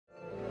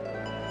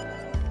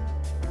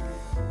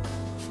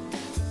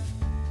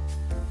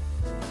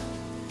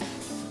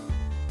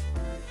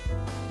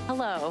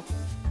Hello.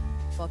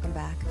 Welcome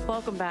back.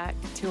 Welcome back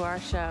to our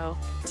show.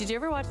 Did you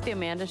ever watch the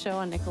Amanda show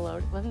on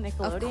Nickelodeon? Wasn't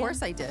Nickelodeon? Of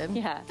course I did.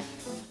 Yeah.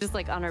 Just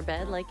like on her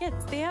bed, like,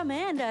 it's the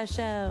Amanda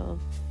show.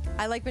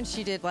 I like when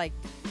she did like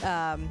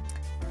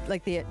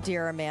the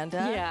Dear Amanda.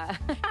 Yeah.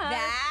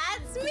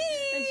 That's me.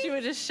 And she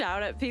would just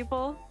shout at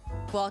people.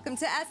 Welcome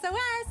to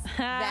SOS.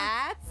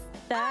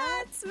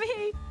 That's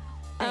me.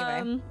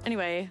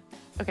 Anyway.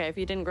 Okay, if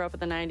you didn't grow up in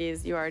the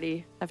 90s, you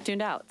already have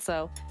tuned out.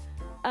 So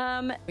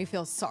we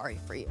feel sorry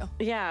for you.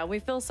 Yeah, we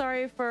feel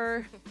sorry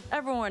for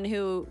everyone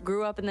who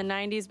grew up in the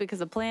 90s because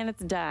the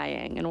planet's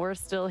dying and we're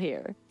still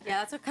here.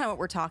 Yeah, that's kind of what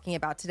we're talking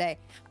about today.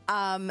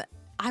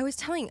 I was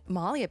telling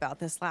Molly about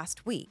this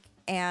last week,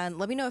 and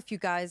let me know if you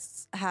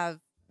guys have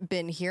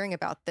been hearing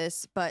about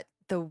this, but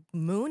the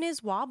moon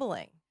is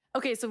wobbling.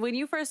 Okay, so when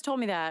you first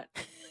told me that,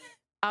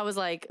 I was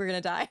like, we're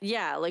going to die?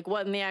 Yeah, like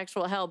what in the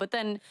actual hell? But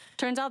then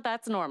turns out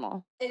that's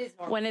normal. It is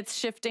normal. When it's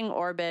shifting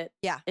orbit,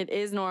 yeah, it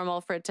is normal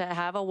for it to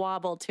have a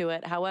wobble to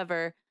it.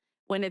 However,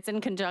 when it's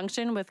in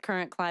conjunction with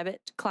current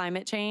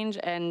climate change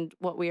and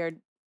what we are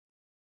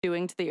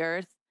doing to the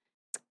earth,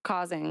 it's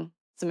causing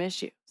some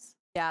issues.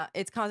 Yeah,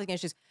 it's causing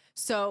issues.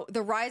 So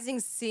the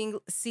rising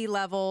sea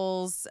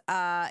levels,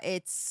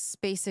 it's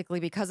basically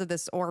because of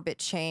this orbit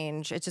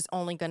change, it's just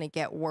only going to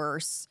get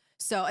worse.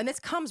 So, and this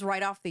comes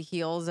right off the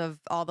heels of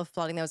all the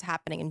flooding that was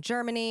happening in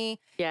Germany.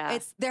 Yeah.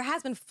 There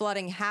has been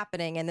flooding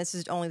happening, and this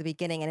is only the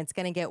beginning, and it's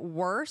going to get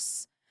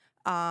worse.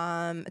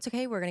 It's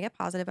okay. We're going to get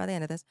positive by the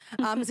end of this.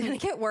 It's going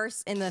to get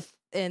worse in the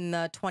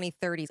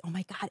 2030s. Oh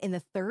my God, in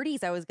the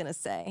 30s, I was going to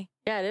say.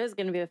 Yeah, it is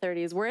going to be the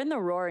 30s. We're in the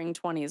roaring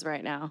 20s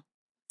right now.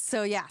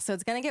 So yeah, so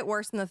it's going to get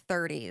worse in the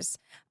 30s.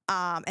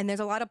 And there's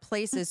a lot of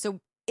places. So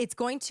it's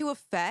going to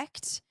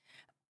affect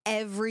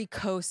every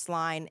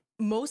coastline,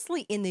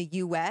 mostly in the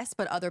U.S.,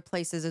 but other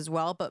places as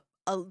well. But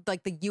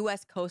like the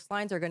U.S.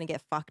 coastlines are going to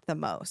get fucked the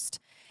most.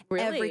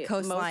 Really? Every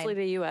coastline. Mostly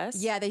the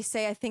U.S.? Yeah, they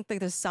say, I think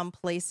like there's some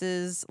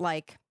places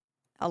like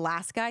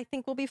Alaska, I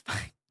think will be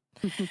fine.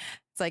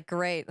 It's like,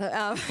 great.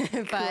 But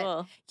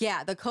cool.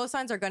 Yeah, the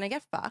coastlines are going to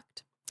get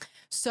fucked.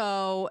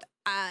 So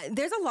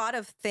there's a lot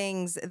of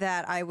things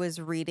that I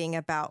was reading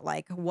about,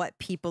 like what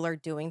people are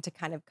doing to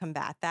kind of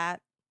combat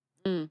that.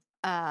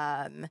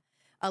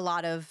 A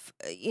lot of,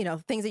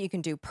 things that you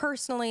can do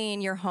personally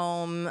in your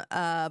home,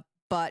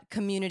 but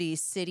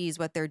communities, cities,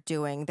 what they're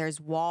doing.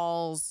 There's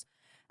walls,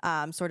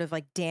 sort of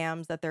like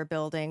dams that they're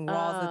building,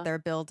 walls that they're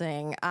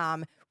building.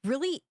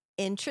 Really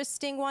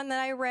interesting one that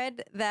I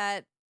read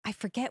that I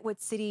forget what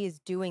city is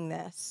doing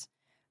this,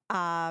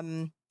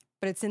 but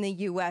it's in the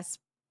U.S.,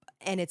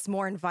 and it's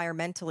more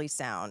environmentally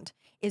sound,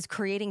 is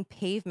creating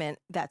pavement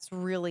that's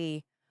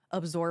really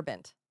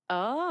absorbent.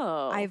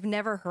 Oh. I've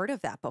never heard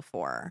of that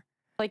before.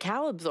 Like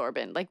how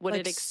absorbent? Like would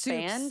it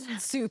expand?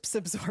 Soups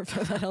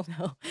absorbent. I don't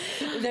know.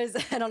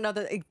 I don't know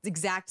the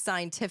exact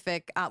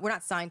scientific. We're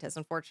not scientists,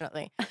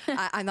 unfortunately.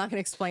 I'm not going to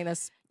explain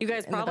this. You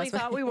guys probably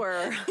thought we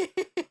were.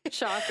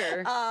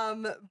 Shocker.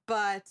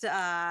 But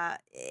yeah,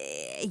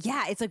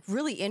 it's like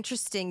really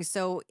interesting.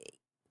 So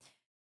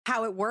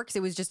how it works, it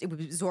would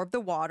absorb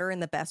the water in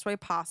the best way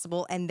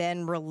possible and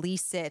then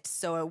release it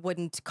so it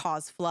wouldn't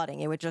cause flooding.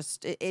 It would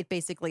it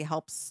basically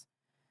helps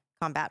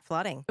combat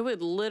flooding. It would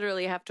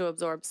literally have to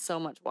absorb so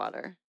much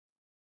water.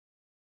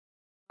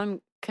 I'm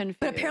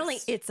confused. But apparently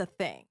it's a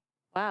thing.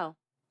 Wow.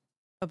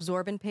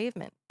 Absorbent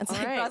pavement. It's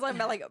like, right. I was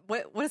like,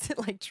 what is it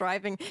like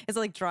driving? Is it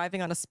like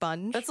driving on a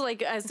sponge? That's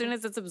like, as soon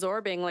as it's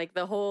absorbing, like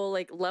the whole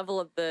like level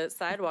of the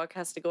sidewalk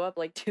has to go up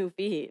like 2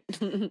 feet.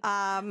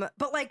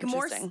 But like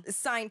more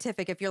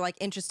scientific, if you're like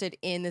interested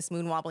in this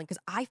moon wobbling,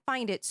 because I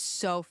find it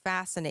so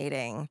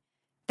fascinating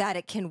that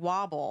it can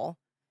wobble.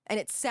 And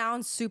it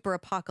sounds super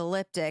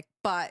apocalyptic,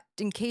 but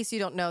in case you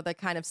don't know the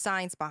kind of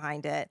science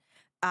behind it,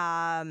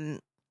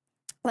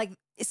 like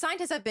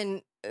scientists have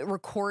been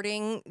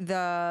recording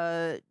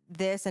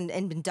this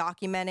and been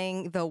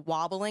documenting the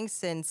wobbling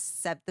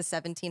since the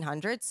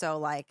 1700s. So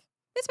like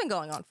it's been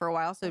going on for a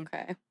while. So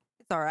okay.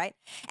 It's all right.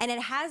 And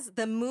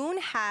the moon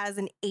has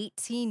an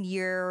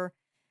 18-year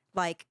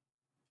like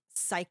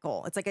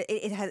cycle. It's like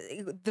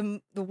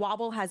the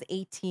wobble has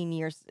 18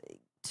 years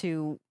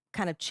to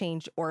kind of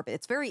change orbit.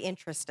 It's very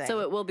interesting. So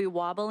it will be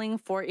wobbling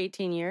for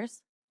 18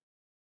 years?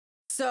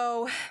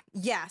 So,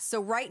 yeah. So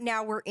right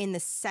now we're in the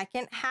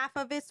second half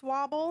of its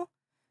wobble.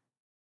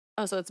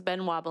 Oh, so it's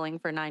been wobbling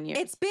for 9 years.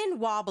 It's been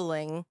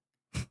wobbling.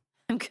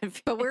 I'm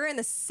confused. But we're in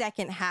the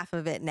second half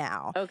of it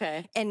now.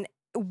 Okay. And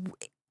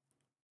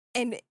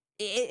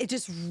it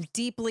just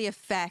deeply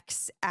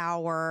affects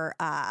our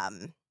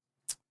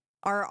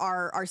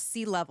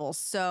sea levels.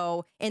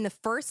 So in the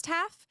first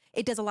half,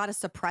 it does a lot of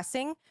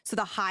suppressing. So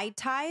the high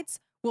tides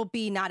will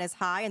be not as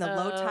high and the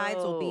low tides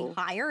will be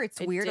higher.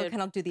 It's weird. It'll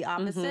kind of do the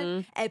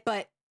opposite.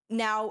 But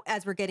now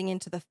as we're getting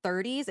into the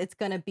 30s, it's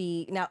going to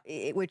be now,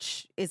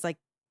 which is like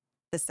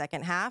the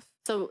second half.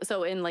 So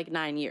in like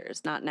 9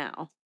 years, not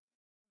now.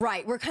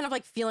 Right. We're kind of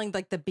like feeling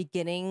like the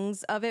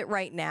beginnings of it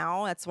right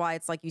now. That's why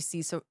it's like you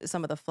see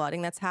some of the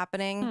flooding that's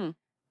happening.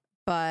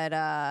 But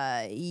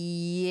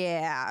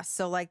yeah.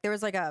 So like there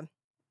was like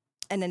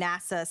and a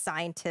NASA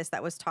scientist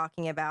that was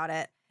talking about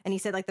it. And he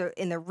said, like,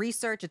 in the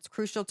research, it's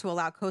crucial to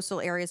allow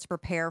coastal areas to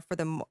prepare for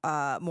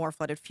the more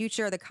flooded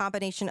future. The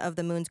combination of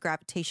the moon's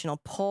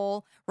gravitational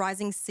pull,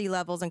 rising sea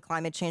levels, and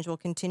climate change will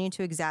continue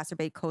to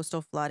exacerbate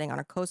coastal flooding on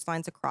our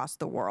coastlines across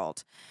the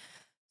world.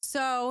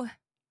 So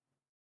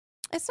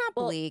it's not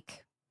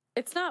bleak.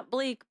 It's not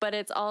bleak, but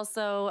it's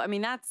also, I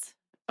mean, that's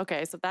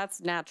okay. So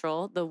that's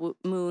natural. The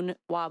moon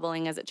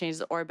wobbling as it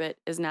changes orbit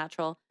is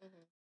natural.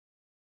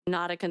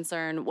 Not a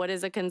concern. What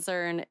is a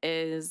concern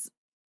is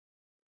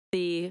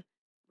the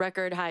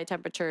record high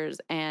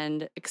temperatures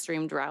and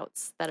extreme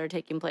droughts that are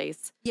taking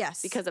place.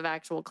 Yes. Because of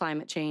actual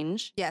climate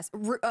change. Yes.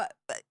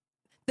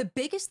 The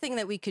biggest thing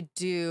that we could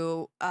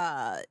do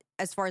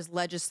as far as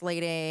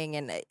legislating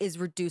and is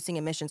reducing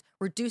emissions.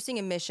 Reducing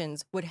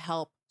emissions would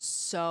help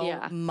so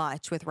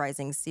much with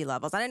rising sea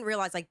levels. I didn't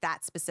realize like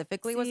that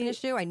specifically was an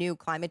issue. I knew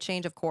climate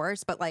change, of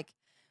course, but like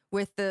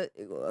with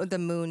the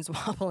moon's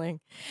wobbling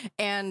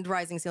and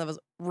rising sea levels,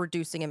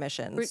 reducing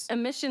emissions.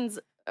 Emissions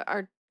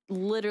are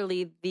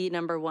literally the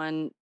number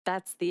one.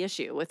 That's the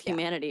issue with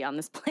humanity on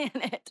this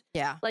planet.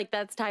 Yeah. Like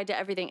that's tied to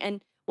everything. And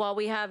while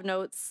we have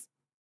notes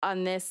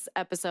on this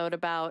episode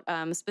about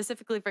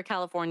specifically for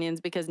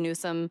Californians, because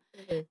Newsom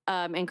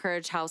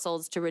encouraged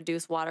households to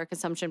reduce water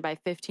consumption by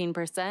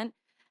 15%.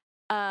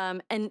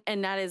 And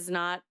that is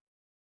not,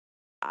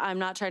 I'm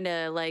not trying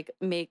to like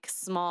make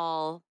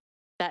small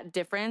that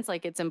difference.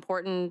 Like it's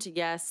important.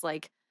 Yes.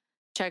 Like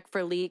check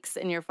for leaks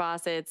in your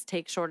faucets,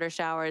 take shorter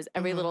showers.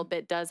 Every little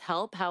bit does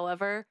help.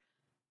 However,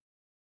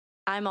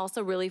 I'm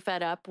also really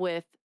fed up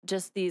with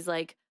just these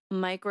like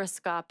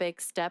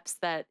microscopic steps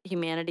that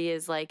humanity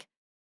is like,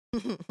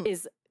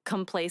 is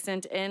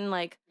complacent in.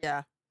 Like,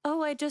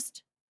 oh, I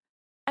just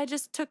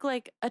took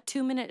like a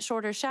 2-minute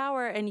shorter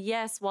shower. And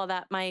yes, while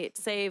that might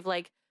save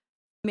like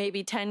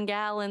maybe 10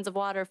 gallons of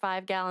water,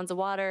 5 gallons of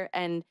water,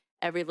 and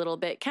every little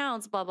bit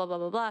counts, blah, blah, blah,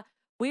 blah, blah.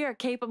 We are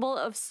capable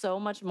of so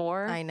much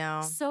more. I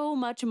know. So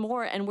much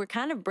more. And we're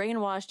kind of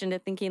brainwashed into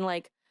thinking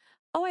like,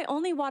 oh, I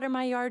only water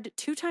my yard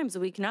 2 times a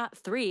week, not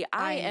 3.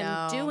 I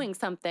am doing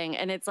something.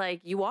 And it's like,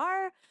 you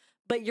are,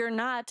 but you're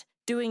not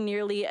doing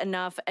nearly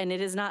enough. And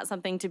it is not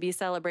something to be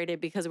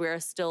celebrated because we are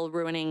still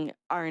ruining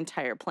our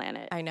entire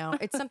planet. I know.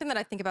 It's something that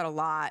I think about a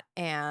lot.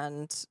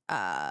 And,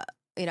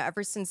 you know,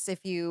 ever since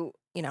if you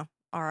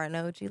are an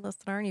OG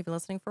listener and you've been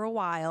listening for a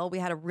while, we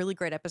had a really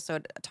great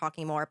episode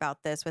talking more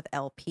about this with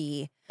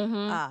LP.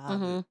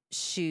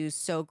 She's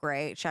so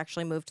great. She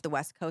actually moved to the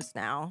West Coast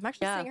now. I'm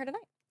actually seeing her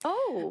tonight.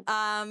 Oh.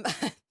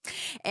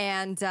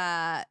 And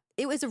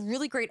it was a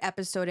really great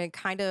episode and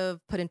kind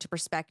of put into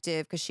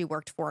perspective because she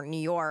worked for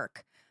New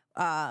York,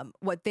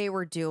 what they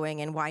were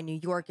doing and why New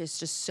York is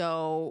just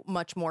so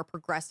much more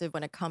progressive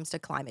when it comes to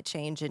climate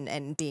change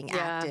and being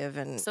active.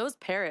 And so is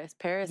Paris.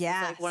 Paris is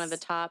like one of the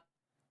top.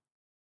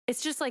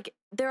 It's just like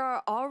there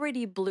are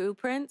already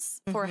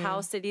blueprints for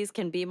how cities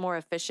can be more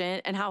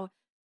efficient and how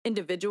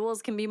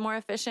individuals can be more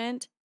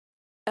efficient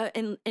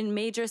in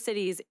major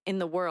cities in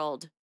the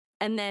world.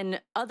 And then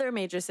other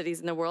major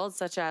cities in the world,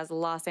 such as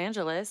Los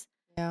Angeles.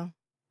 Yeah.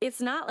 It's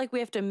not like we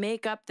have to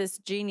make up this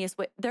genius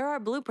way. There are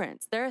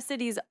blueprints. There are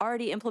cities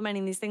already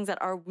implementing these things that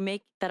are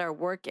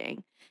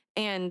working.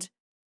 And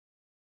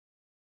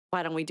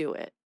why don't we do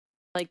it?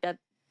 Like that.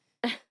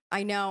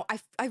 I know.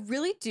 I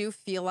really do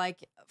feel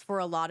like for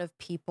a lot of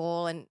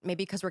people, and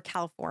maybe because we're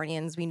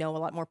Californians, we know a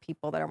lot more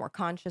people that are more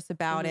conscious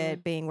about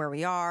it being where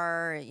we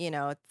are. You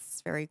know,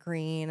 it's very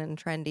green and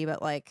trendy,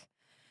 but like,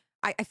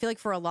 I feel like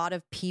for a lot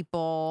of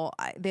people,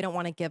 they don't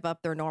want to give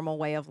up their normal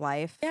way of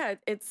life. Yeah,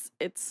 it's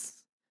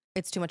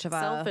too much of a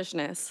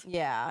selfishness.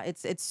 Yeah,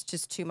 it's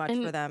just too much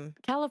for them.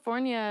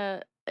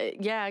 California,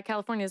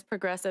 California is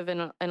progressive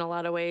in a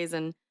lot of ways,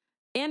 and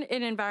in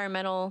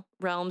environmental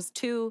realms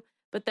too.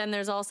 But then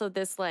there's also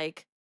this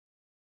like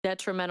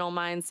detrimental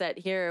mindset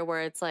here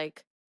where it's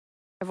like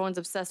everyone's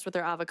obsessed with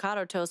their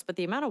avocado toast, but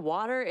the amount of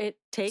water it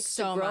takes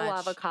to grow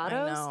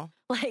avocados,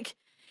 like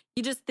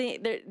you just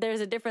think there's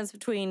a difference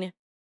between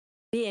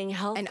being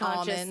health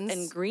conscious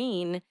and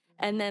green.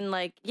 And then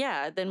like,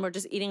 then we're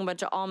just eating a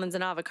bunch of almonds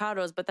and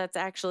avocados, but that's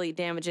actually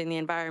damaging the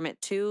environment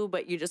too.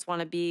 But you just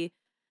want to be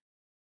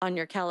on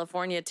your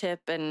California tip.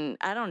 And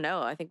I don't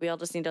know. I think we all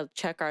just need to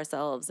check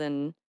ourselves,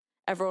 and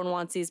everyone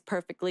wants these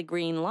perfectly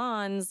green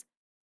lawns.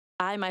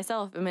 I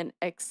myself am an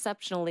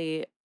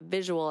exceptionally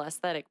visual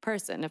aesthetic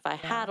person. If I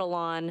had a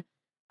lawn,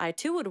 I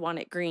too would want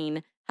it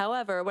green.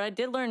 However, what I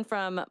did learn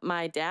from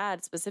my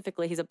dad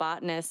specifically, he's a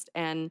botanist,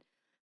 and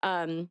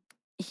when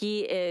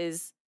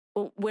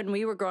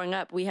we were growing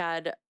up, we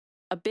had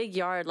a big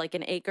yard, like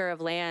an acre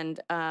of land,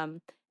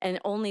 and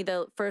only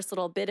the first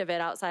little bit of it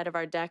outside of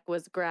our deck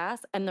was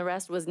grass, and the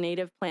rest was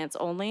native plants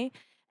only.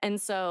 And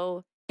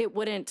so we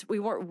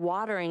weren't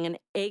watering an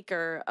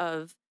acre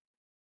of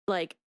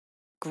like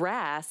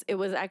grass. It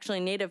was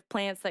actually native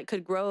plants that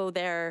could grow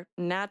there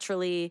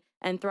naturally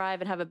and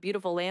thrive and have a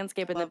beautiful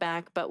landscape in the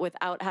back, but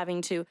without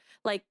having to,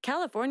 like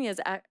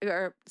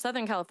or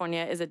Southern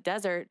California is a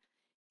desert.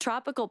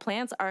 Tropical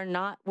plants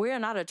we're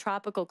not a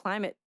tropical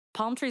climate.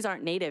 Palm trees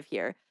aren't native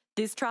here.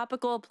 these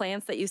tropical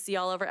plants that you see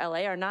all over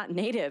LA are not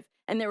native,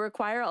 and they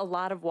require a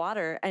lot of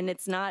water. And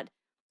it's not,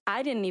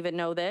 I didn't even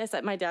know this.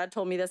 My dad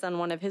told me this on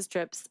one of his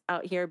trips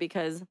out here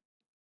because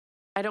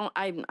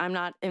I'm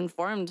not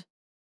informed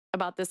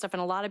about this stuff,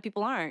 and a lot of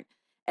people aren't.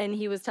 And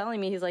he was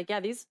telling me, he's like, yeah,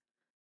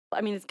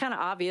 it's kind of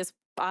obvious.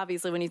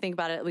 Obviously, when you think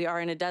about it, we are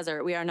in a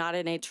desert. We are not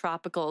in a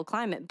tropical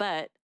climate,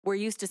 but we're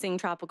used to seeing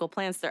tropical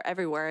plants. They're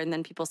everywhere. And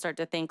then people start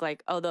to think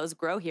like, oh, those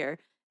grow here.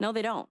 No,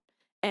 they don't.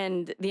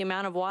 And the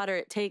amount of water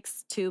it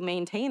takes to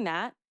maintain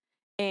that,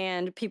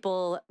 and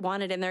people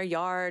want it in their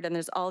yard, and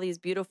there's all these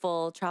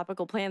beautiful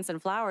tropical plants and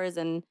flowers.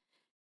 And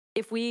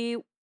if we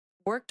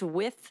worked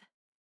with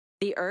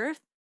the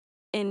earth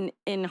in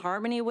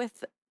harmony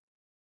with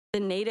the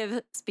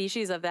native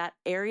species of that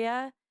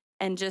area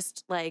and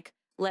just like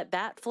let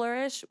that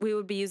flourish, we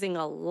would be using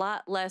a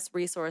lot less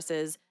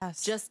resources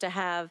just to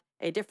have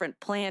a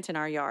different plant in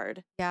our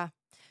yard. Yeah.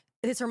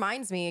 This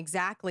reminds me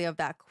exactly of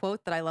that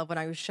quote that I love when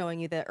I was showing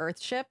you the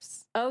earth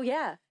ships. Oh,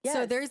 yeah. Yes.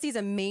 So there's these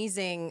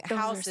amazing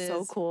houses. Those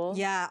are so cool.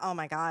 Yeah. Oh,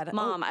 my God.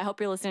 Mom, I hope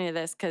you're listening to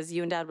this because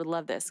you and Dad would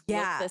love this.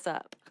 Yeah. Look this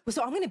up.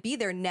 So I'm going to be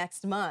there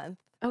next month.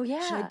 Oh,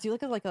 yeah. Should I do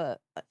like a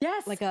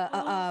yes. Like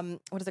a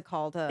what is it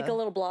called? Like a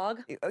little blog?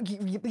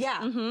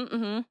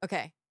 Yeah.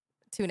 Okay.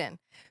 Tune in.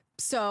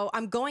 So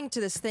I'm going to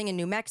this thing in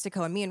New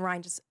Mexico, and me and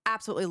Ryan just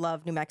absolutely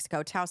love New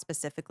Mexico, Taos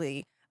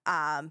specifically.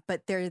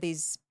 But there are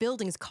these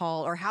buildings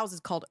or houses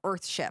called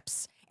earth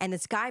ships. And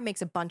this guy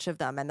makes a bunch of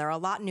them, and there are a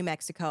lot in New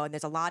Mexico, and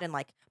there's a lot in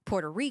like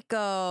Puerto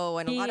Rico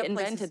and a lot of places.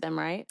 He invented them,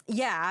 right?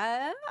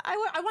 Yeah,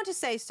 I want to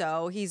say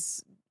so.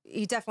 He's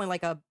definitely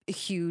like a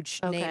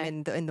huge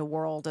name in the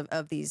world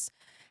of these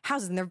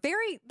houses, and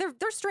they're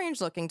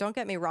strange looking. Don't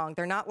get me wrong;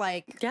 they're not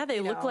like they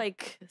look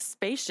like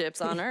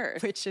spaceships on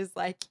Earth, which is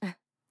like.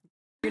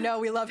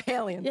 We love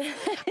aliens. Yeah.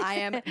 I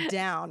am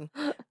down.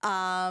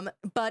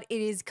 But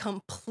it is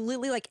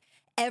completely like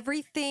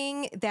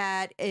everything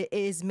that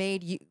is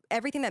made,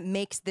 everything that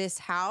makes this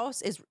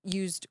house is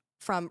used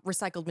from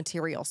recycled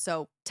material.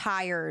 So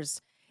tires,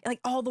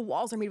 like all the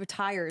walls are made with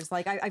tires.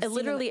 Like I've seen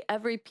literally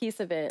every piece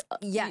of it.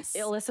 Yes.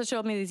 Alyssa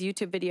showed me these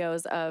YouTube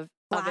videos of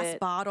glass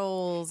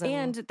bottles.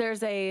 And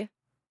there's I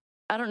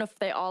don't know if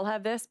they all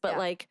have this, but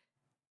like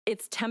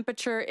its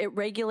temperature, it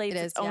regulates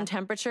its own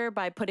temperature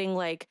by putting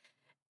like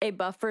a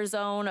buffer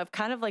zone of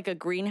kind of like a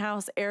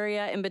greenhouse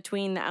area in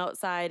between the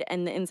outside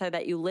and the inside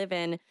that you live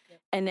in.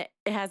 And it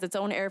has its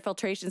own air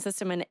filtration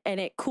system, and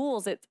it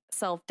cools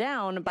itself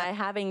down by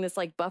having this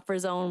like buffer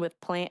zone with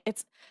plant.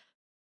 It's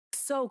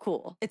so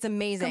cool. It's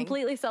amazing.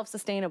 Completely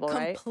self-sustainable,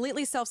 right?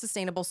 Completely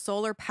self-sustainable,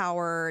 solar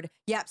powered.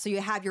 Yep. So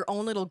you have your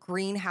own little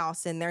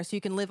greenhouse in there, so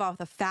you can live off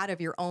the fat of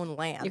your own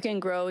land. You can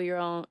grow your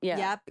own. Yeah.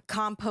 Yep.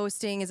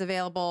 Composting is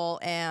available,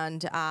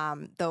 and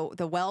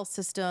the well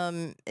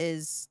system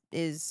is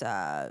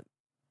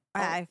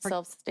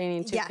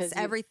self-sustaining too. Yes.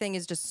 Everything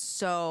is just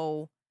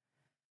so.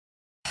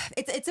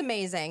 It's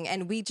amazing,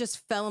 and we just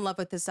fell in love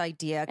with this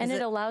idea. And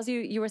it allows you.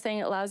 You were saying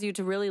it allows you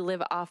to really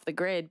live off the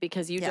grid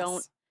because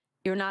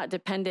you're not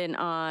dependent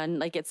on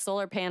like it's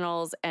solar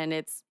panels and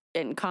it's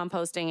in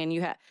composting, and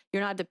you're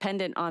not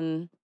dependent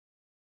on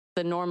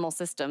the normal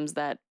systems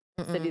that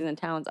cities and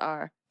towns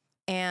are.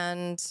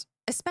 And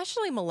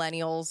especially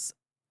millennials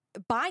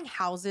buying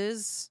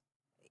houses,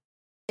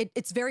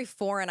 it's very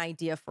foreign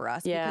idea for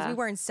us because we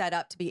weren't set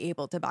up to be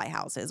able to buy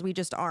houses. We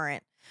just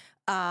aren't.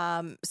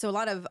 So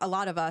a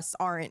lot of us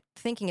aren't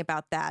thinking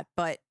about that,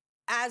 but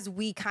as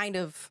we kind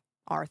of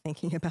are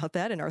thinking about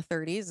that in our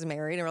 30s,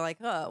 married, and we're like,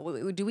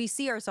 oh, do we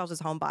see ourselves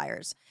as home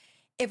buyers?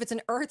 If it's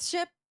an earth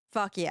ship,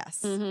 fuck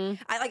yes.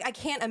 I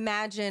can't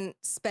imagine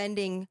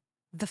spending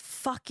the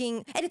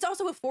fucking, and it's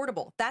also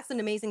affordable. That's an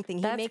amazing thing.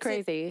 He makes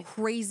it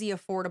crazy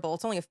affordable.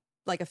 It's only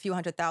like a few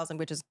 $100,000,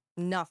 which is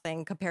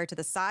nothing compared to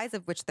the size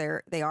of which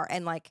they are,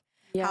 and like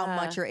how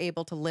much you're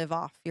able to live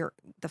off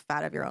the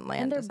fat of your own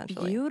land. And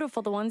they're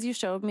beautiful. The ones you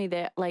showed me,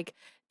 that like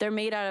they're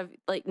made out of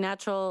like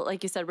natural,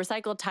 like you said,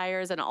 recycled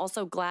tires, and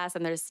also glass,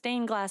 and there's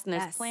stained glass, and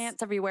there's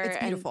plants everywhere. It's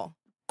beautiful.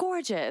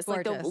 Gorgeous.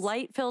 Like the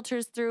light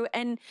filters through,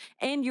 and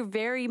you're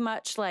very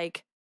much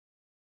like,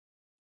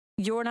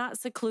 you're not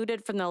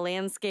secluded from the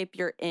landscape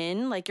you're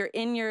in. Like you're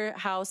in your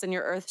house and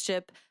your earth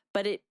ship,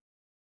 but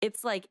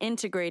it's like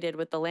integrated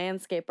with the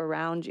landscape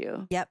around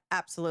you. Yep,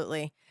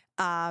 absolutely.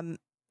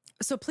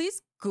 So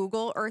please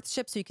Google earth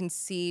ship so you can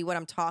see what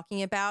I'm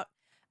talking about.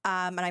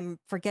 And I'm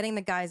forgetting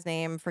the guy's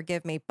name,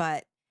 forgive me,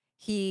 but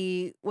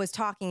he was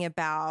talking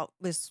about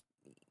this,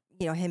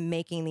 him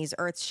making these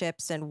earth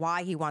ships and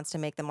why he wants to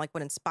make them, like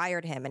what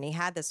inspired him. And he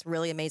had this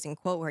really amazing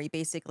quote where he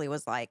basically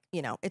was like,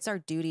 it's our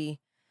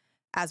duty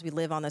as we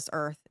live on this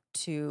earth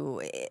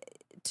to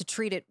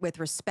treat it with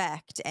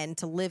respect, and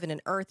to live in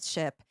an earth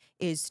ship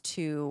is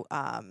to,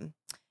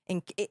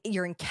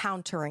 you're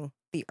encountering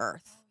the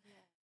earth.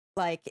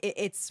 Like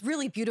it's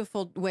really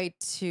beautiful way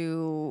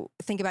to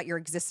think about your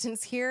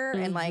existence here,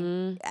 and like,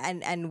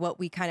 and what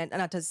we kind of,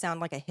 not to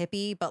sound like a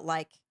hippie, but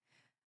like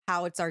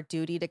how it's our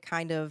duty to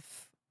kind of,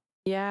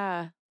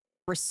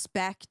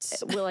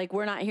 respect.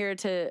 We're not here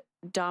to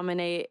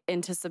dominate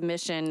into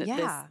submission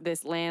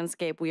this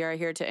landscape. We are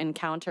here to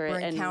encounter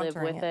it and live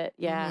with it.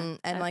 Yeah.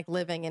 And like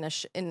living in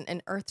in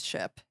an earth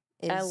ship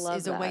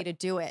is a way to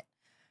do it.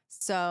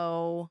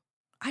 So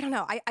I don't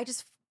know. I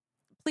just,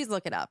 please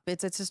look it up.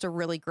 It's just a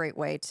really great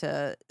way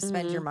to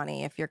spend your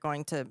money if you're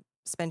going to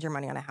spend your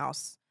money on a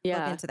house. Look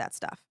into that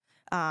stuff.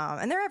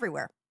 And they're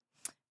everywhere.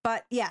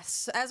 But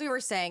yes, as we were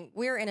saying,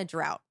 we're in a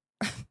drought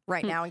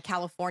right now in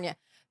California.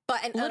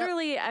 But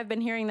literally, I've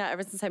been hearing that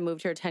ever since I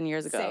moved here 10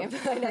 years ago. Same.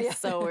 I know, yeah.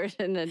 So we're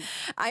in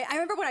I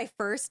remember when I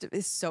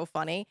it's so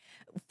funny,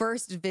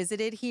 first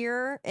visited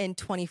here in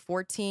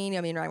 2014.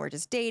 I mean, Ryan, we're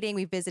just dating.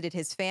 We visited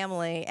his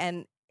family,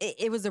 and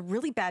it was a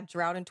really bad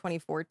drought in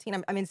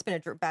 2014. I mean, it's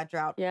been a bad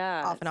drought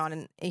off and on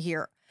in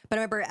here. But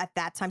I remember at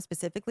that time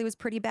specifically was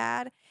pretty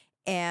bad.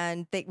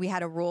 And we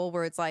had a rule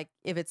where it's like,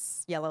 if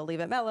it's yellow,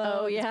 leave it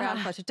mellow. Oh, yeah. If it's brown,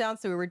 flush it down.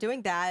 So we were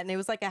doing that. And it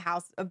was like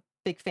a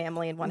big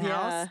family in one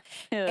house.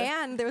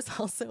 Yeah. And there was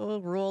also a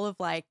rule of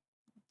like,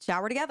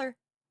 shower together.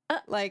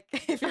 Like,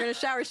 if you're going to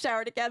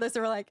shower together.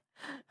 So we're like,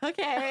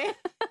 okay.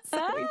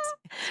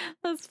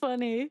 That's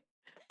funny.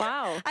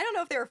 Wow. I don't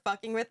know if they were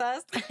fucking with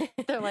us.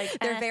 They're like,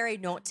 they're very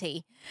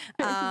naughty.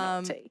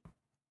 Naughty.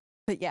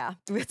 But yeah,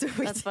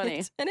 that's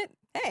funny. And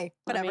hey,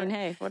 whatever. I mean,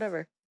 hey,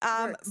 whatever.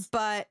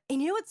 But,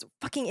 and you know what's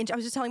fucking, I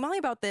was just telling Molly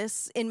about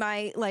this in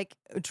my like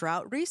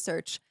drought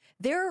research.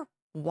 There are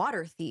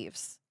water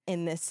thieves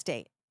in this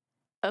state.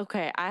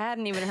 Okay. I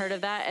hadn't even heard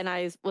of that. And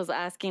I was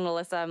asking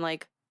Melissa, I'm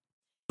like,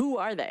 who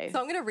are they? So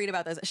I'm going to read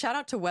about this. Shout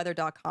out to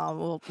weather.com.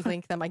 We'll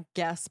link them, I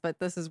guess, but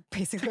this is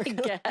basically.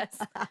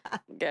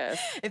 Guess.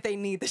 If they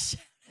need the shout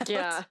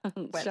out.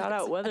 Yeah. Shout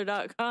out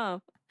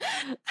weather.com.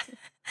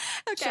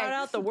 Okay. Shout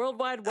out the World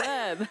Wide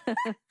Web.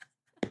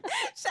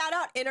 Shout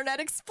out Internet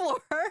Explorer.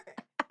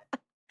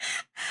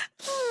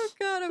 Oh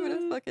God, I'm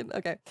gonna fucking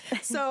okay.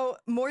 So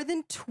more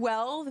than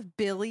 12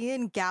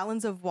 billion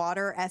gallons of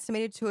water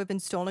estimated to have been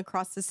stolen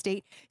across the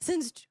state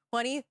since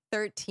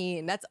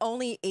 2013. That's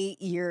only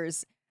 8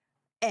 years,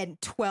 and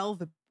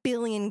 12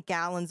 billion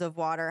gallons of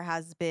water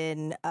has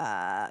been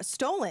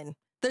stolen.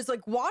 There's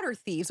like water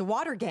thieves,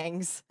 water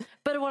gangs.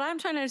 But what I'm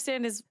trying to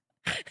understand is,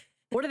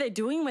 what are they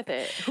doing with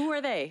it? Who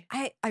are they?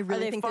 I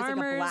really think farmers? There's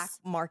like a black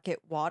market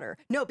water.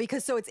 No,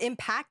 because so it's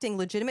impacting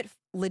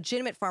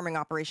legitimate farming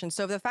operations.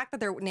 So the fact that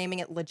they're naming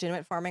it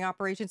legitimate farming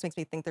operations makes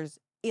me think there's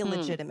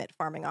illegitimate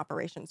farming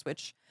operations,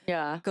 which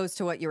goes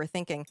to what you were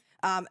thinking.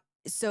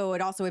 So it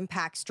also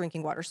impacts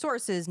drinking water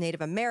sources, Native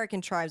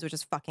American tribes, which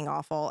is fucking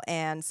awful,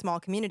 and small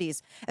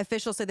communities.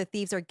 Officials say the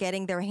thieves are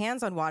getting their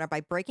hands on water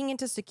by breaking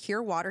into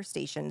secure water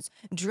stations,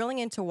 drilling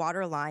into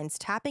water lines,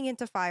 tapping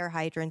into fire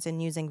hydrants, and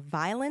using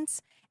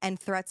violence and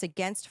threats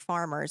against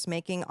farmers,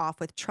 making off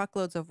with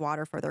truckloads of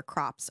water for their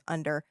crops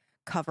under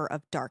cover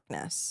of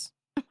darkness.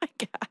 Oh my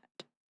God.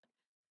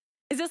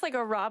 Is this like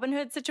a Robin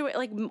Hood situation?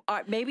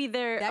 Like maybe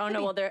they're,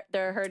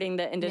 they're hurting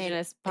the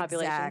indigenous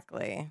population.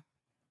 Exactly.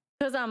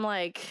 Because I'm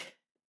like,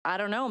 I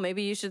don't know.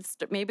 Maybe you should.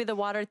 Maybe the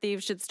water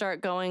thieves should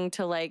start going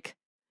to like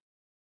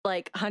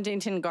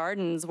Huntington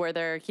Gardens where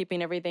they're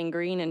keeping everything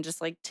green and just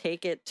like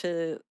take it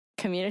to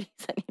communities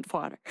that need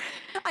water.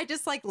 I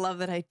just like love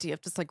that idea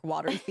of just like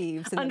water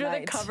thieves in under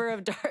the cover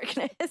of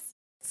darkness.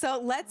 So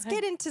let's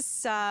get into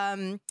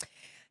some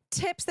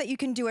tips that you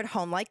can do at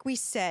home. Like we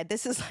said,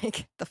 this is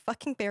like the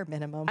fucking bare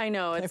minimum. I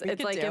know it's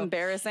like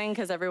embarrassing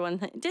because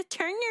everyone just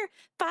turn your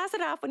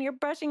faucet off when you're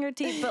brushing your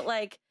teeth, but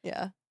like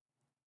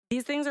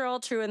these things are all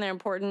true and they're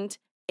important,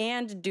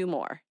 and do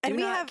more. And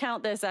do not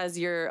count this as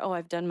your,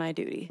 I've done my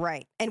duty.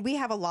 Right. And we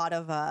have a lot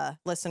of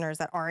listeners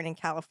that aren't in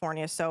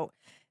California. So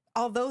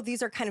although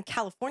these are kind of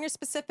California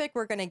specific,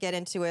 we're going to get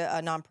into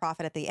a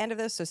nonprofit at the end of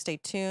this. So stay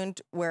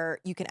tuned where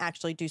you can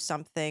actually do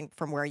something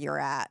from where you're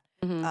at.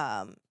 Mm-hmm.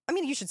 I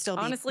mean, you should still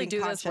honestly do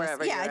conscious. This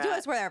wherever you're at. Do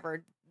this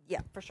wherever. Yeah,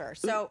 for sure.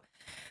 So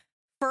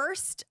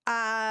first,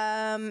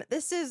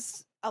 this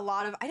is a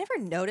lot of, I never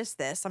noticed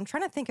this. I'm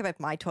trying to think of if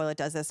my toilet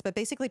does this, but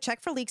basically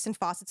check for leaks in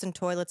faucets and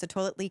toilets. A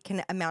toilet leak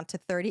can amount to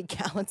 30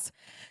 gallons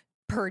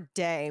per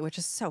day, which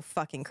is so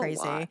fucking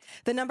crazy.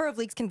 The number of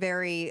leaks can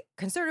vary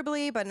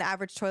considerably, but an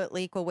average toilet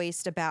leak will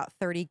waste about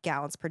 30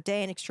 gallons per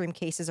day. In extreme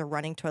cases, a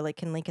running toilet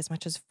can leak as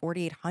much as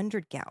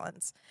 4,800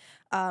 gallons,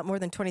 more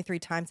than 23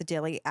 times the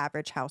daily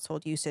average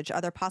household usage.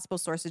 Other possible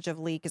sources of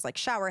leak is like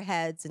shower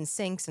heads and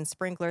sinks and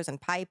sprinklers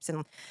and pipes,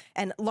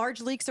 and large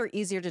leaks are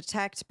easier to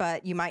detect,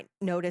 but you might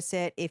notice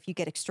it if you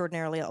get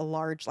extraordinarily a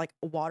large like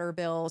water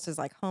bill. This is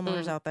like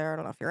homeowners out there. I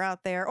don't know if you're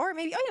out there, or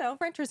maybe,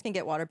 renters can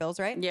get water bills,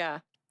 right? Yeah.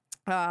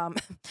 I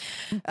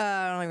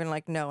don't even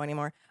like know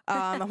anymore.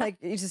 I'm like,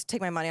 you just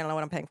take my money. I don't know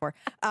what I'm paying for.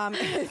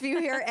 If you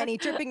hear any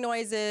dripping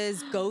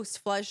noises, ghost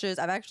flushes,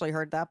 I've actually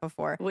heard that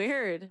before.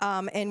 Weird.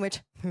 In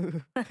which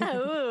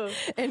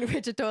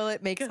a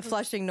toilet makes a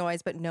flushing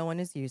noise, but no one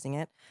is using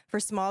it. For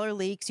smaller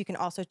leaks, you can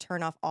also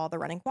turn off all the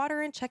running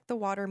water and check the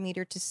water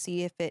meter to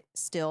see if it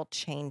still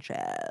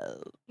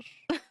changes.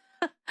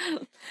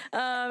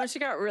 She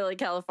got really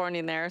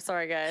Californian there.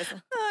 Sorry, guys.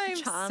 I'm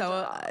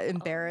so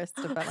embarrassed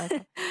about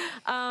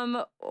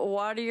myself.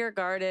 Water your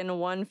garden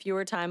one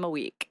fewer time a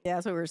week. Yeah,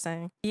 that's what we were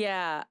saying.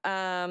 Yeah.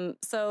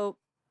 So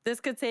this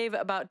could save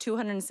about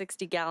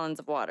 260 gallons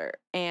of water,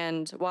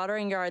 and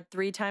watering yard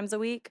 3 times a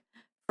week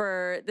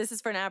this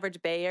is for an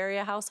average Bay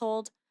Area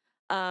household.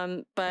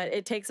 But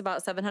it takes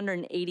about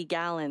 780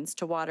 gallons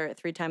to water it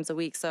 3 times a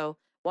week. So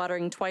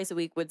watering twice a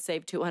week would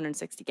save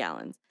 260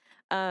 gallons.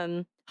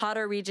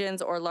 Hotter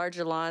regions or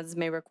larger lawns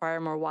may require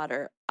more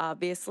water,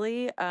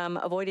 obviously.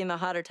 Avoiding the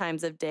hotter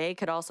times of day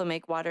could also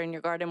make watering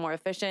your garden more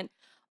efficient.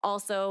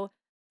 Also,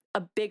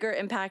 a bigger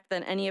impact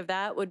than any of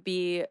that would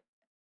be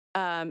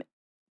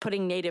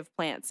putting native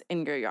plants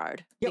in your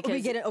yard. Yeah,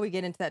 we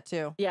get into that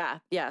too. Yeah.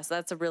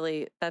 So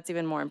that's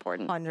even more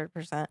important.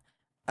 100%.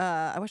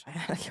 I wish I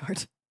had a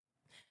yard.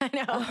 I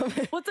know.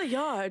 What's a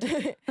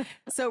yard?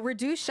 So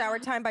reduce shower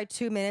time by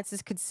 2 minutes.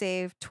 This could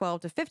save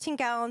 12 to 15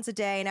 gallons a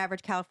day. An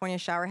average California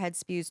shower head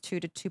spews 2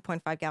 to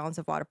 2.5 gallons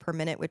of water per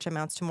minute, which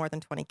amounts to more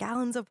than 20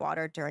 gallons of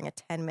water during a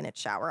 10-minute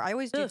shower. I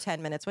always do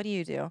 10 minutes. What do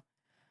you do?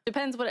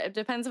 Depends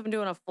if I'm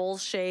doing a full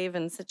shave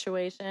and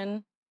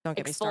situation. Don't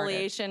get me started.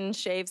 Exfoliation,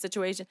 shave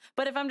situation.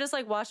 But if I'm just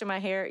like washing my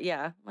hair,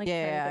 yeah. Like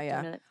 10 to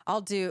 15 minutes. I'll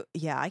do,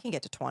 I can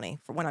get to 20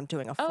 for when I'm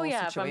doing a full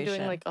situation. If I'm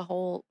doing like a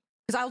whole.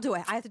 Because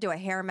I have to do a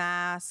hair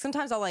mask.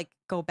 Sometimes I'll like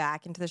go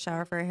back into the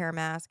shower for a hair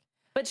mask.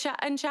 But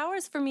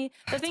showers for me,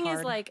 the thing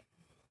is like,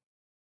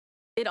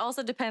 it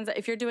also depends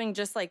if you're doing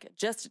just a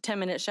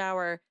 10-minute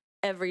shower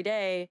every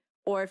day,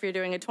 or if you're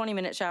doing a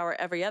 20-minute shower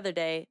every other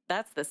day,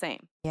 that's the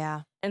same.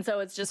 Yeah. And so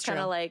it's just kind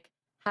of like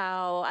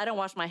how I don't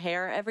wash my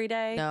hair every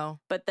day. No.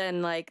 But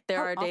then like there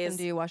are days. How often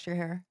do you wash your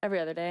hair? Every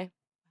other day.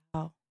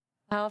 Oh.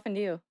 How often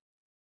do you?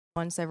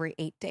 Once every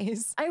 8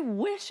 days. I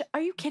wish.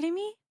 Are you kidding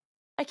me?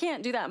 I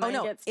can't do that. Mine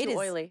gets too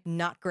oily.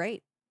 Not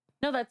great.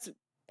 No,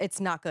 it's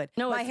not good.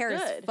 No, my it's hair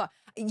good. is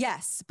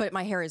yes, but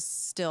my hair is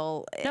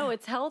still. No,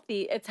 it's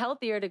healthy. It's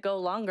healthier to go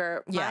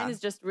longer. Yeah. Mine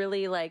is just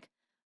really like,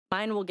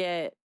 mine will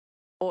get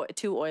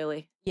too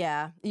oily.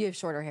 Yeah, you have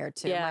shorter hair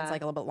too. Yeah. Mine's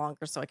like a little bit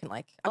longer, so I can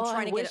like. I'm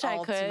trying to get it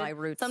all to my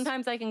roots.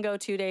 Sometimes I can go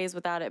 2 days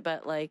without it,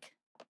 but like,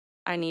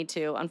 I need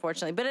to,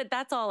 unfortunately. But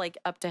that's all like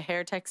up to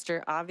hair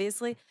texture,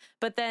 obviously.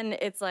 But then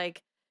it's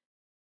like,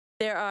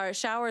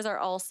 showers are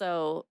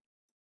also,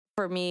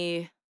 for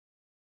me,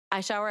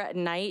 I shower at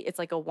night. It's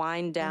like a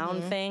wind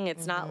down thing.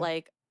 It's not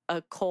like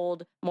a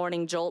cold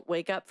morning jolt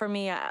wake up for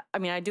me. I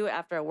mean, I do it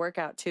after a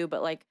workout too,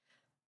 but like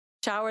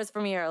showers for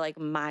me are like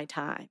my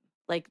time.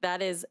 Like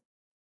that is,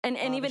 and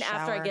even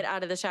after I get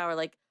out of the shower,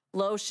 like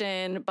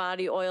lotion,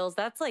 body oils,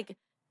 that's like,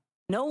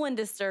 no one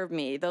disturb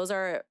me.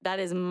 That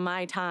is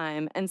my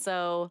time. And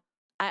so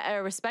I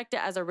respect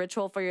it as a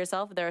ritual for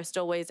yourself. There are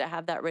still ways to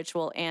have that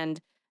ritual and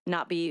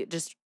not be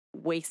just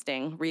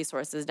wasting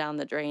resources down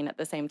the drain at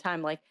the same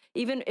time. Like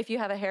even if you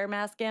have a hair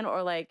mask in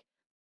or like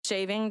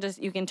shaving,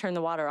 you can turn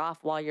the water off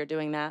while you're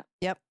doing that.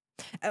 Yep.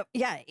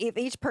 Yeah. If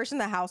each person in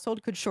the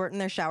household could shorten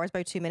their showers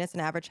by 2 minutes, an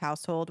average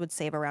household would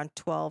save around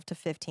 12 to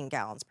 15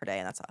 gallons per day.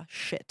 And that's a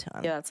shit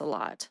ton. Yeah, that's a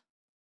lot.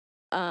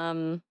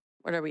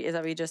 What are we? Is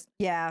that we just?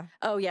 Yeah.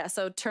 Oh yeah.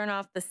 So turn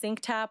off the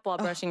sink tap while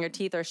brushing your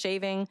teeth or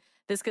shaving.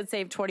 This could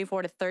save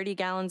 24 to 30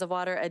 gallons of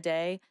water a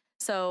day.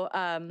 So,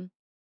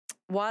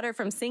 water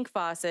from sink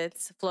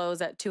faucets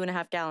flows at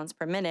 2.5 gallons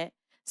per minute.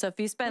 So if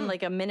you spend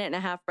like a minute and a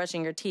half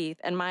brushing your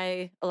teeth, and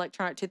my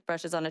electronic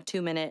toothbrush is on a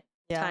 2-minute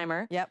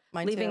timer. Yep,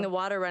 mine leaving too. the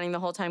water running the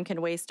whole time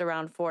can waste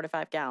around 4 to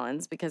 5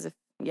 gallons because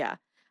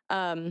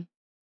you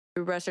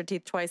brush your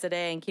teeth twice a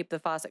day and keep the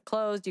faucet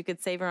closed, you could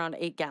save around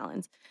 8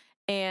 gallons.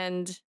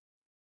 And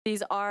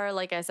these are,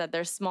 like I said,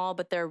 they're small,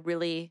 but they're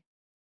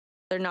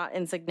not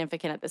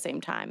insignificant at the same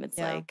time. It's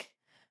like,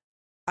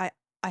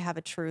 I have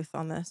a truth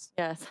on this.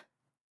 Yes.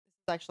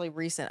 Actually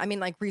recent. I mean,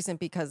 like recent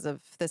because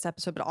of this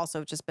episode, but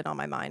also just been on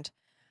my mind.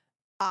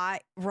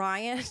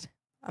 Ryan,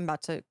 I'm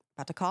about to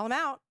call him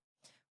out.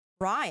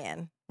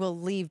 Ryan will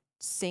leave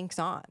sinks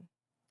on,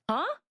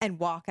 and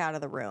walk out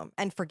of the room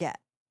and forget.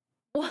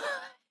 What?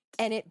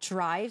 And it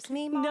drives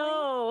me, Molly.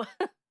 No,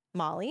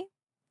 Molly,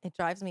 it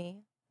drives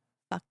me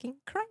fucking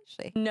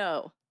crazy.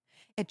 No,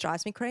 it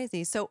drives me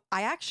crazy. So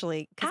I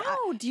actually,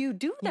 how do you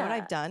do that? You know what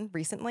I've done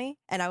recently?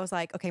 And I was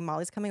like, okay,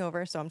 Molly's coming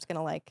over, so I'm just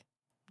gonna like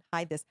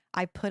hide this.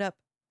 I put up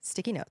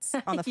sticky notes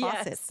on the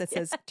faucets that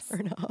says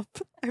turn off.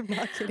 I'm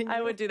not kidding you.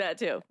 I would do that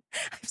too.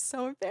 I'm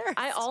so embarrassed.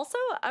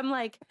 I'm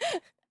like,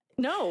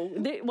 no,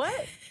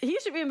 what? He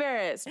should be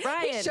embarrassed.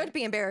 Ryan. He should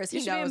be embarrassed.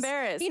 He should be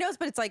embarrassed. He knows,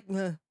 but it's like,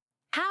 ugh.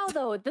 How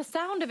though? The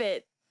sound of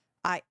it.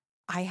 I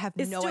have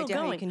no idea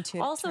how you can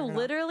tune. Also,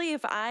 literally,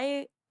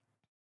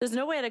 there's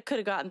no way I could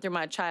have gotten through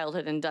my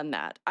childhood and done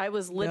that. I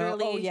was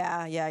literally. No. Oh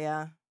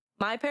yeah.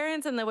 My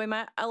parents and the way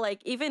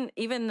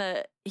even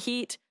the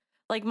heat.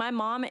 Like my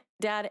mom,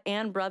 dad,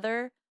 and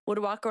brother would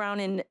walk around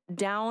in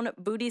down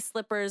booty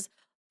slippers,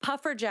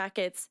 puffer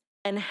jackets,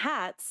 and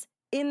hats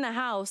in the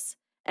house.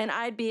 And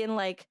I'd be in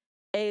like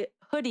a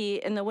hoodie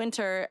in the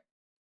winter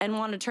and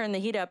want to turn the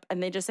heat up.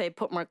 And they just say,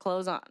 put more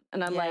clothes on.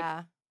 And I'm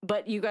like,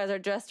 but you guys are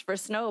dressed for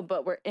snow,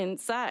 but we're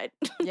inside.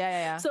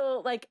 Yeah.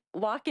 So like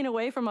walking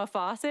away from a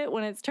faucet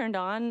when it's turned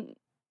on,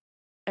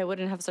 I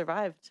wouldn't have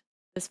survived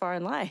this far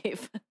in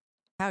life.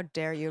 How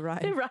dare you,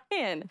 Ryan?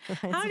 Ryan,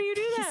 how do you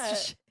do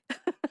that?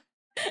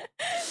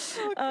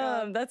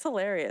 Oh, that's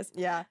hilarious.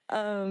 Yeah.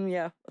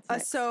 Yeah.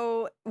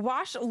 So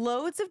wash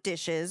loads of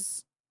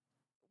dishes,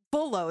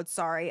 full loads,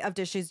 of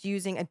dishes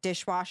using a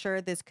dishwasher.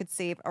 This could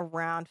save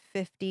around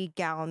 50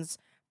 gallons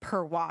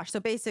per wash. So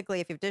basically,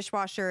 if you have a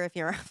dishwasher, if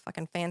you're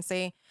fucking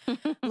fancy,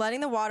 letting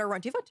the water run.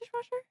 Do you have a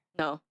dishwasher?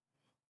 No.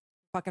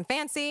 Fucking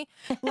fancy.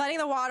 Letting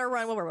the water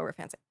run. Well, we're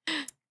fancy.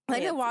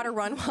 Letting the water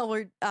run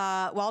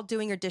while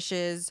doing your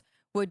dishes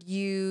would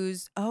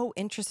use. Oh,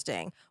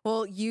 interesting.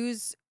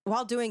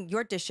 While doing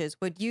your dishes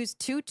would use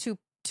 2 to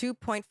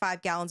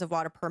 2.5 gallons of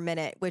water per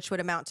minute, which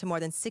would amount to more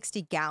than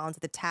 60 gallons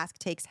if the task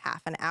takes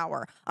half an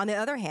hour. On the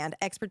other hand,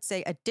 experts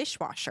say a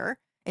dishwasher,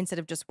 instead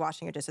of just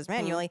washing your dishes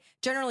manually,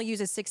 generally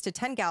uses 6 to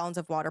 10 gallons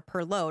of water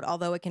per load,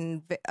 although it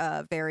can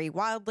vary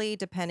wildly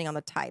depending on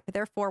the type.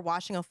 Therefore,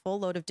 washing a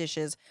full load of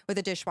dishes with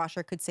a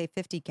dishwasher could save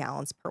 50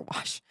 gallons per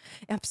wash.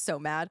 I'm so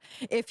mad.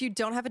 If you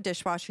don't have a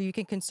dishwasher, you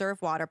can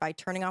conserve water by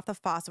turning off the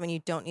faucet when you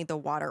don't need the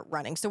water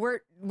running. So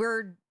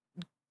we're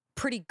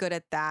pretty good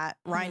at that.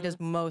 Ryan does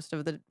most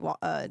of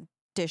the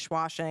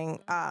dishwashing,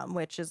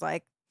 which is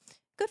like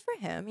good for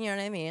him. You know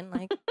what I mean?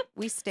 Like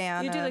we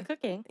stand. You do the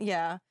cooking.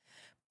 Yeah.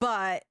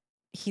 But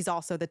he's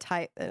also the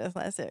type that just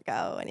lets it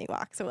go and he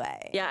walks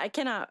away. Yeah, I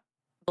cannot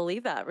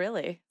believe that,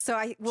 really. So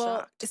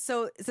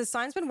so the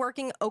sign's been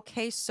working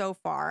okay so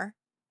far.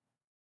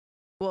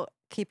 We'll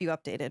keep you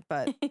updated,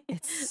 but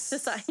it's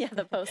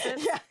the post-it.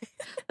 Yeah.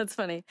 That's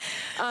funny.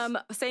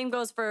 Same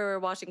goes for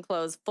washing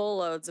clothes, full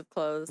loads of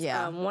clothes.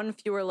 Yeah. One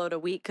fewer load a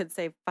week could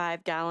save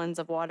 5 gallons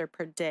of water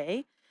per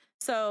day.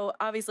 So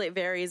obviously it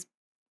varies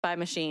by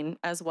machine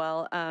as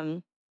well.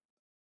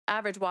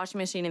 Average washing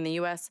machine in the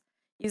US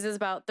uses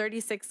about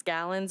 36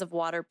 gallons of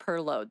water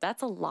per load.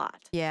 That's a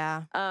lot.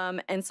 Yeah.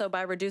 And so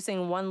by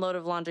reducing 1 load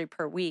of laundry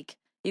per week,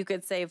 you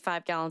could save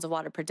 5 gallons of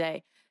water per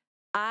day.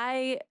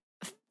 I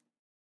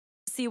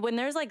see when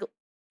there's like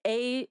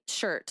a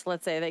shirt,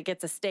 let's say, that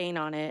gets a stain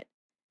on it,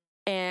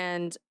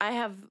 and I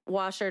have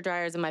washer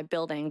dryers in my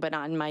building, but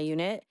not in my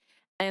unit.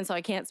 And so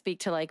I can't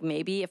speak to like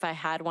maybe if I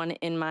had one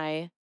in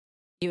my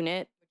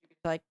unit,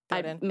 Like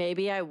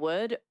maybe I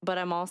would, but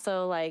I'm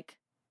also like,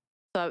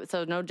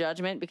 so no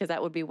judgment because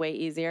that would be way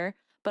easier.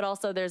 But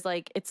also there's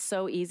like, it's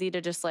so easy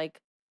to just like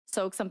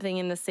soak something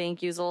in the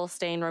sink, use a little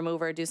stain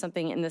remover, do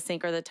something in the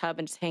sink or the tub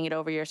and just hang it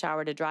over your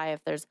shower to dry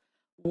if there's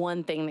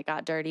one thing that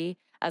got dirty,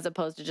 as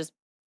opposed to just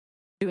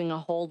doing a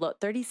whole load,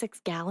 36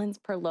 gallons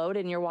per load,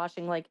 and you're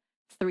washing like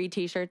 3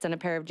 t-shirts and a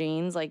pair of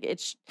jeans. Like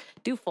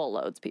do full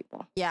loads,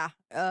 people. Yeah.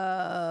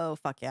 Oh,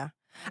 fuck yeah.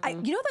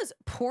 You know those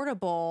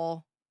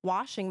portable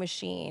washing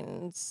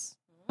machines?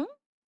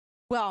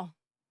 Well,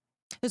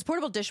 there's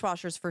portable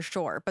dishwashers for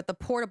sure, but the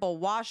portable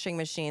washing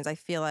machines, I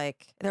feel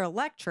like they're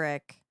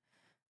electric.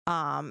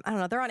 I don't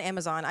know. They're on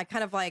Amazon. I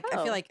kind of like,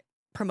 I feel like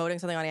promoting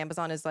something on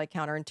Amazon is like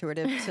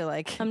counterintuitive to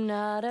like I'm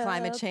not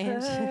climate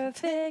change.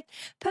 Perfect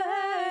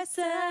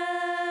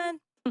person.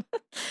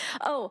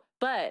 Oh,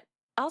 but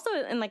also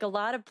in like a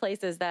lot of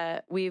places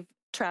that we've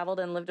traveled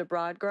and lived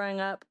abroad growing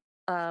up,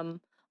 a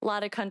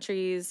lot of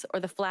countries or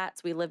the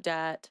flats we lived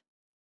at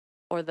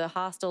or the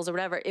hostels or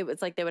whatever, it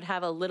was like they would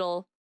have a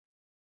little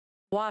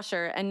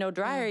washer and no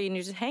dryer, and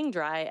you just hang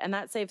dry, and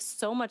that saves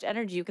so much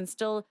energy. You can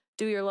still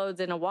do your loads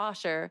in a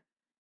washer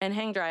and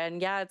hang dry,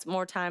 and yeah, it's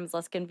more times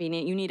less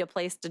convenient. You need a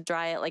place to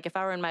dry it. Like if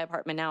I were in my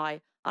apartment now, I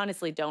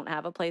honestly don't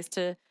have a place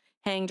to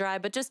hang dry,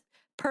 but just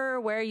per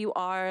where you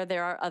are,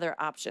 there are other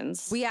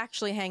options. We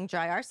actually hang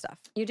dry our stuff.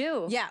 You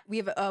do? Yeah, we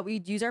have we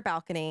use our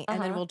balcony,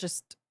 and then we'll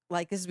just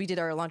like this is we did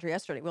our laundry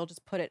yesterday. We'll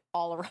just put it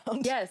all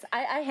around. Yes,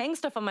 I hang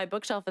stuff on my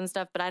bookshelf and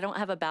stuff, but I don't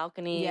have a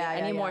balcony. I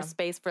need more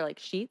space for like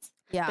sheets.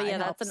 Yeah, but yeah,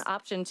 that's an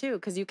option too,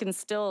 because you can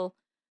still.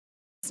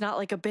 It's not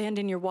like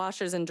abandon your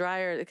washers and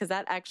dryer, because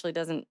that actually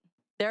doesn't.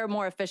 They're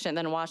more efficient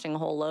than washing a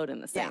whole load in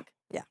the sink.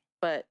 Yeah.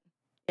 But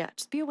yeah,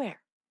 just be aware.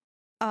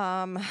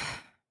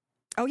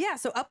 Oh yeah,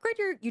 so upgrade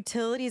your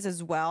utilities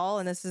as well,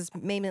 and this is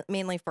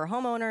mainly for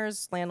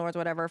homeowners, landlords,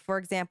 whatever. For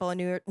example, a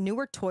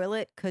newer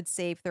toilet could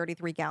save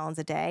 33 gallons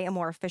a day. A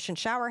more efficient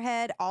shower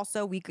head.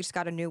 Also, we just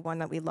got a new one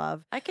that we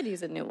love. I could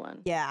use a new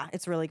one. Yeah,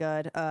 it's really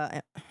good.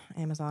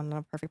 Amazon, not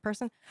a perfect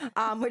person,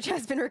 which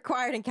has been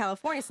required in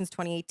California since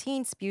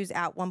 2018, spews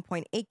out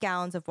 1.8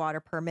 gallons of water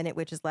per minute,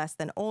 which is less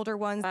than older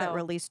ones that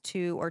release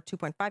 2 or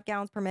 2.5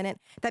 gallons per minute.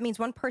 That means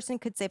one person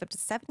could save up to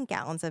 7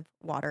 gallons of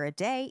water a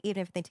day,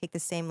 even if they take the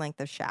same length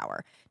of shower.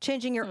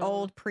 Changing your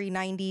old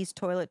pre-90s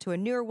toilet to a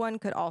newer one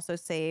could also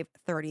save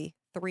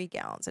 33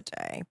 gallons a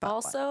day. But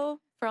also,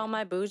 for all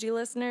my bougie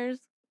listeners,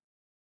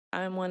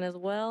 I'm one as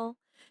well.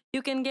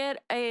 You can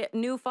get a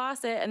new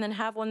faucet and then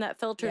have one that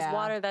filters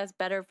water that's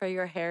better for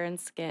your hair and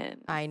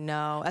skin. I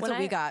know. That's what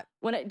we got.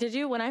 When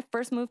I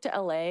first moved to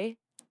LA,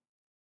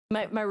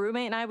 my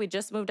roommate and I, we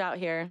just moved out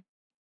here,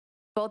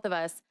 both of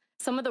us.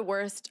 some of the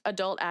worst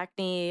adult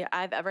acne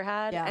I've ever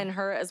had, and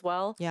her as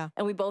well. Yeah.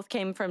 And we both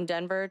came from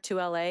Denver to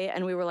LA,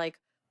 and we were like,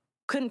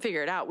 couldn't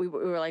figure it out. We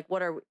were like,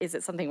 is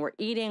it something we're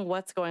eating?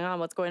 What's going on?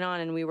 What's going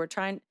on? And we were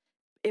trying,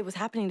 it was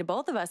happening to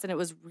both of us, and it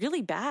was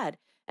really bad.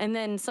 And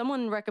then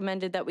someone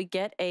recommended that we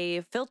get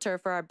a filter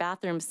for our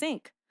bathroom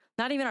sink,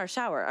 not even our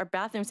shower, our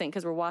bathroom sink,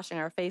 because we're washing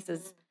our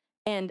faces.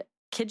 And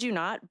kid you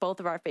not, both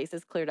of our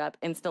faces cleared up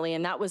instantly.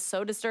 And that was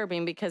so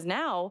disturbing because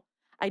now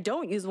I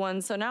don't use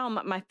one. So now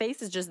my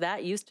face is just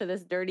that used to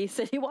this dirty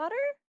city water.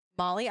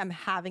 Molly, I'm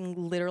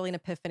having literally an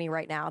epiphany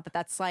right now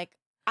that's like,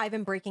 I've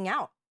been breaking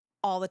out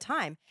all the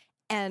time.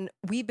 And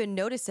we've been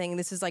noticing,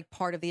 this is like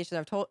part of the issue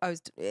that I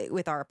was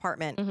with our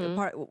apartment.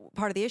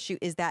 Part of the issue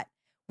is that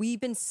we've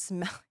been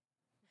smelling.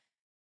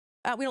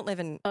 We don't live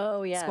in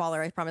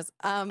squalor, I promise.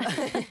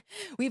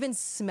 We've been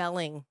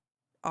smelling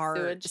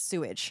our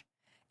sewage,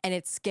 and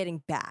it's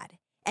getting bad.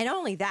 And not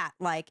only that,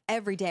 like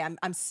every day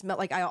I'm smell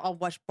like I'll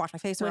wash my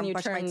face or I'm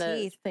brushing my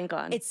teeth. Sink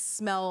on. It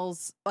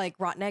smells like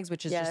rotten eggs,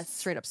 which is just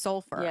straight up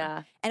sulfur.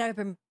 Yeah. And I've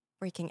been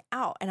breaking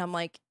out, and I'm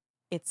like,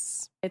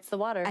 it's the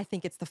water. I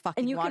think it's the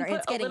fucking water. And you can put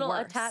it's getting a little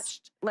worse.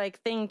 attached like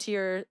thing to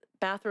your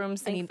bathroom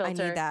sink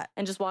filter. I need that.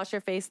 And just wash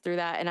your face through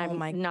that. And I'm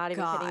not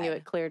even kidding you.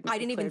 It cleared me. I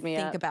didn't even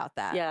think about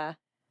that. Yeah.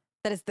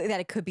 That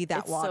it could be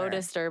that water. It's so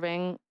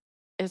disturbing.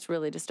 It's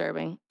really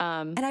disturbing.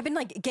 And I've been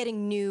like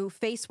getting new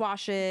face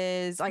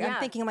washes. Like I'm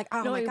thinking, I'm like,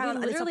 oh my God,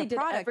 we literally did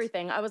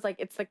everything. I was like,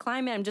 it's the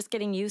climate. I'm just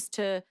getting used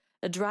to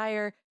a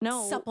dryer.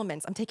 No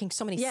supplements. I'm taking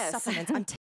so many supplements. I'm